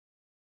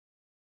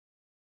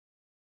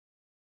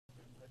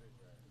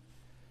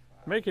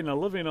Making a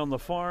living on the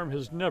farm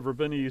has never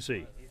been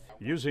easy.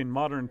 Using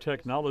modern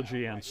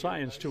technology and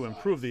science to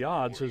improve the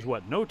odds is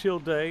what No-Till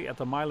Day at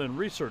the Milan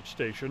Research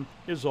Station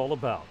is all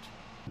about.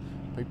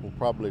 People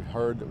probably have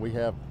heard that we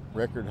have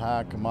record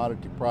high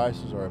commodity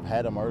prices, or have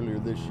had them earlier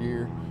this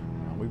year.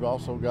 We've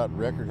also got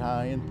record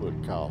high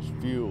input costs: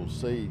 fuel,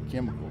 seed,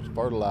 chemicals,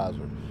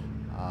 fertilizer.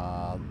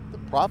 The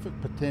profit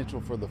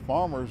potential for the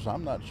farmers,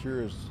 I'm not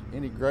sure is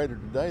any greater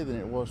today than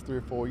it was 3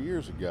 or 4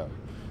 years ago.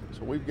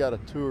 So we've got a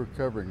tour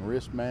covering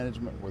risk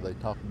management where they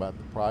talk about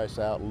the price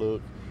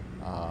outlook,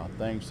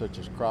 things such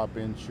as crop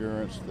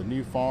insurance, the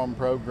new farm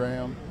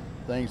program,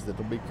 things that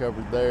will be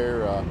covered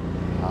there,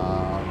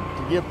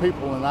 to give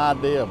people an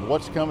idea of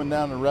what's coming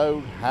down the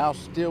road, how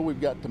still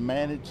we've got to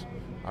manage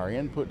our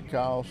input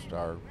costs,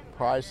 our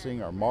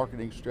pricing, our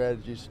marketing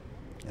strategies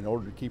in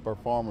order to keep our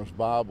farmers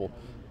viable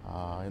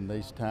in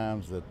these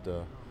times that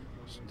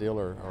still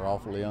are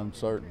awfully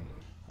uncertain.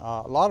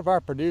 A lot of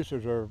our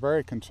producers are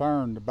very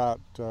concerned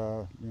about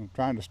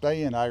trying to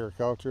stay in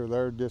agriculture.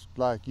 They're just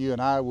like you and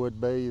I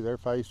would be. They're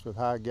faced with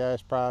high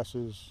gas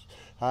prices,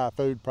 high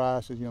food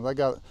prices. They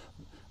got,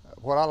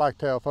 what I like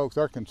to tell folks,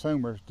 they're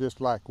consumers just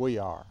like we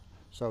are.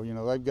 So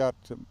they've got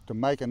to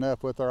make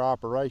enough with their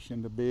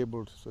operation to be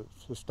able to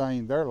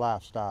sustain their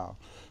lifestyle.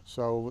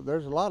 So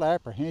there's a lot of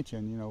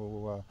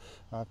apprehension.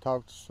 I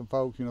talked to some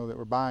folks that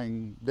were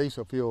buying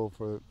diesel fuel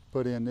for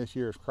put in this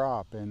year's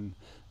crop, and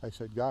they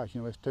said, gosh,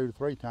 it's 2 to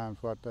 3 times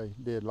what they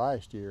did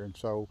last year. And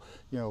so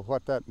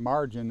what that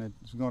margin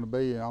is going to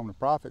be on the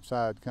profit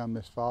side come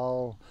this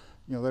fall,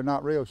 they're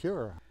not real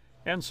sure.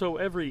 And so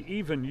every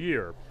even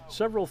year,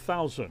 several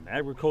thousand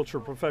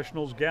agriculture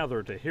professionals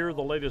gather to hear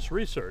the latest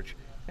research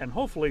and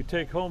hopefully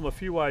take home a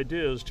few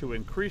ideas to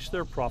increase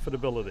their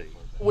profitability.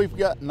 We've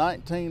got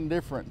 19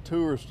 different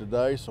tours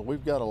today, so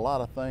we've got a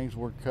lot of things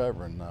we're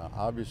covering.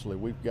 Obviously,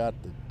 we've got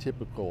the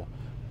typical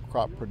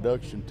crop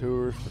production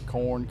tours for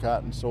corn,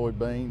 cotton,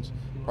 soybeans.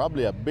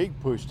 Probably a big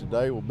push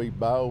today will be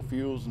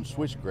biofuels and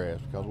switchgrass,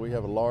 because we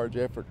have a large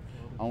effort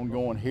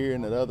ongoing here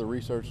and at other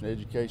research and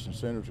education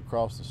centers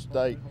across the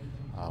state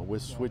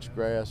with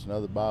switchgrass and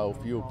other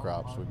biofuel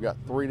crops. We've got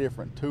 3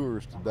 different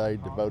tours today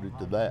devoted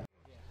to that.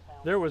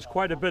 There was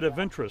quite a bit of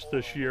interest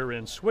this year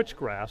in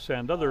switchgrass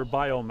and other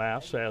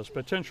biomass as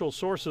potential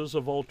sources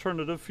of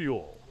alternative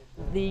fuel.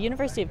 The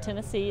University of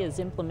Tennessee is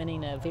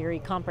implementing a very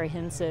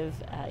comprehensive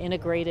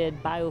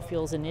integrated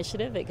biofuels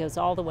initiative. It goes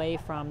all the way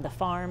from the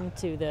farm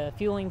to the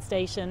fueling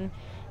station,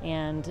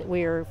 and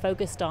we're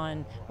focused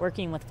on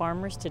working with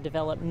farmers to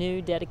develop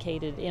new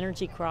dedicated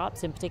energy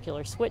crops. In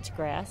particular,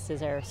 switchgrass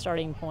is our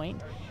starting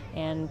point,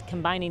 and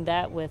combining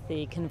that with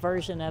the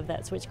conversion of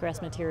that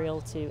switchgrass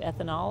material to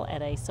ethanol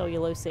at a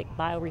cellulosic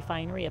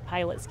biorefinery, a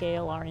pilot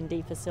scale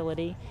R&D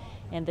facility,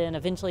 and then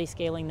eventually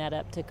scaling that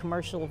up to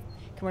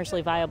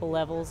commercially viable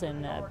levels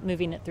and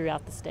moving it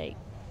throughout the state.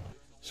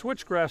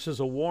 Switchgrass is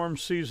a warm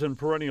season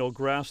perennial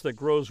grass that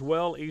grows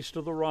well east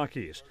of the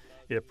Rockies.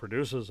 It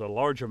produces a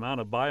large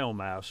amount of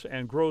biomass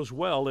and grows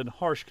well in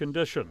harsh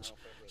conditions.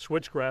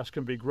 Switchgrass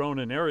can be grown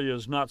in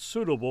areas not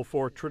suitable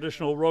for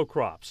traditional row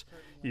crops.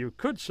 You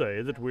could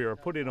say that we are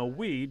putting a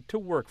weed to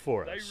work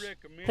for us.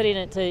 Putting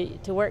it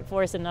to work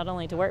for us, and not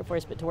only to work for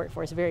us, but to work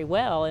for us very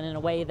well and in a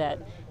way that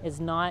is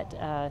not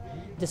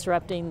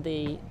disrupting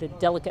the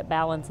delicate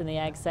balance in the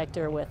ag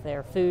sector with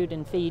their food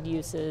and feed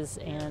uses,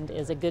 and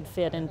is a good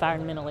fit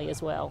environmentally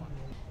as well.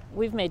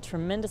 We've made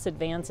tremendous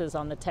advances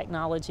on the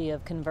technology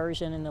of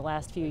conversion in the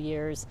last few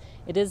years.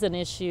 It is an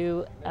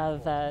issue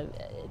of,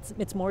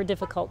 it's more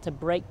difficult to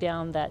break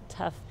down that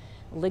tough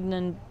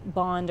lignin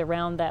bond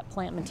around that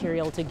plant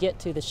material to get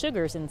to the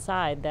sugars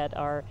inside that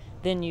are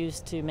then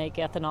used to make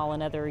ethanol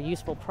and other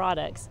useful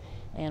products.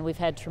 And we've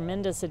had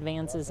tremendous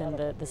advances in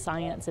the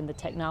science and the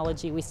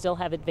technology. We still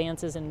have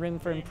advances and room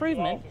for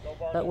improvement,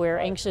 but we're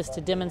anxious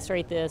to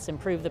demonstrate this,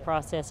 improve the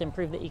process,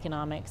 improve the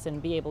economics,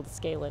 and be able to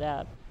scale it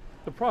up.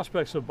 The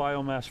prospects of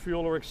biomass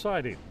fuel are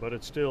exciting, but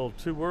it's still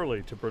too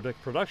early to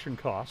predict production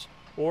costs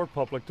or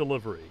public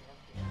delivery.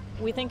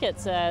 We think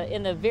it's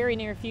in the very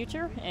near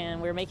future,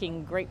 and we're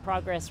making great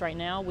progress right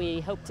now.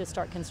 We hope to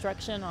start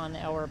construction on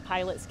our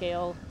pilot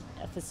scale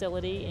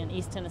facility in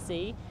East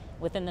Tennessee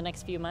within the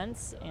next few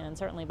months, and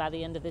certainly by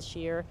the end of this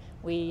year.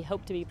 We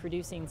hope to be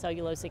producing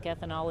cellulosic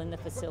ethanol in the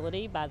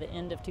facility by the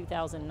end of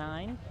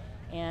 2009.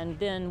 And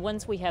then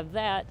once we have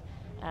that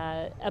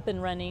up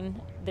and running,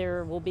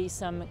 there will be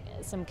some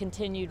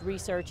continued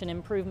research and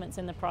improvements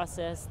in the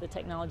process, the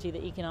technology,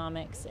 the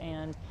economics,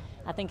 and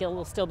I think it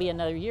will still be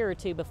another year or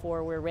 2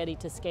 before we're ready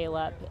to scale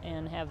up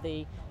and have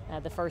the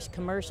first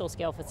commercial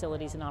scale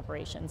facilities in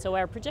operation. So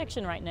our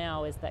projection right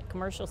now is that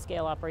commercial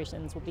scale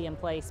operations will be in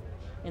place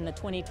in the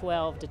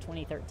 2012 to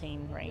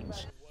 2013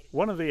 range.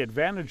 One of the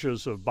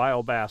advantages of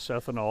biomass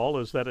ethanol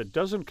is that it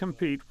doesn't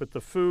compete with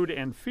the food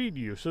and feed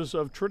uses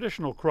of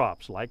traditional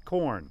crops like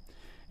corn.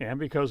 And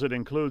because it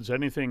includes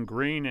anything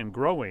green and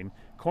growing,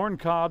 corn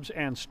cobs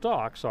and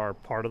stalks are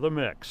part of the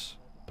mix.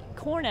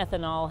 Corn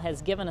ethanol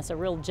has given us a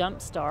real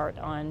jump start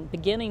on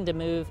beginning to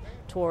move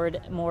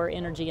toward more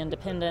energy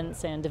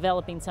independence and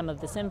developing some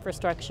of this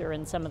infrastructure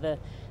and some of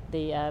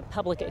the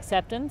public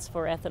acceptance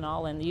for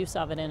ethanol and the use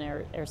of it in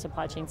our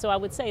supply chain. So I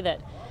would say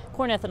that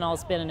corn ethanol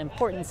has been an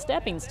important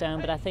stepping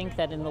stone, but I think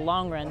that in the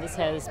long run this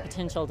has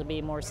potential to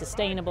be more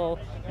sustainable,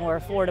 more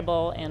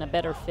affordable, and a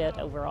better fit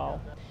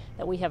overall.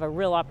 That we have a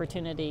real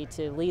opportunity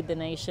to lead the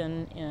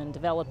nation in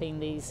developing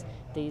these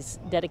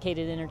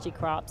dedicated energy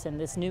crops and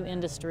this new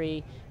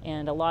industry,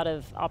 and a lot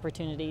of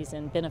opportunities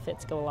and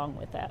benefits go along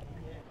with that.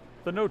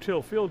 The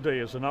No-Till Field Day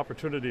is an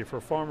opportunity for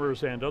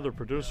farmers and other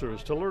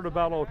producers to learn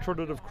about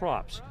alternative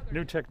crops,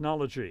 new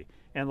technology,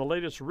 and the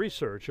latest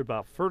research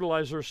about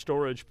fertilizer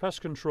storage,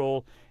 pest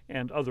control,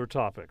 and other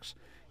topics.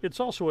 It's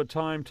also a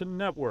time to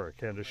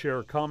network and to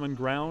share common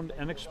ground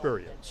and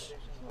experience.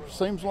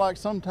 Seems like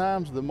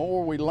sometimes the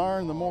more we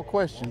learn, the more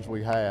questions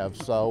we have.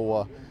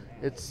 So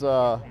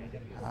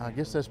I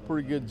guess that's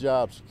pretty good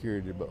job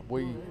security. But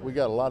we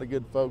got a lot of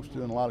good folks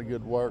doing a lot of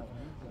good work.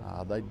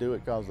 They do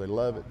it because they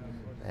love it,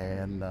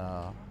 and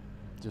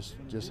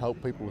just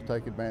hope people will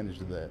take advantage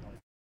of that.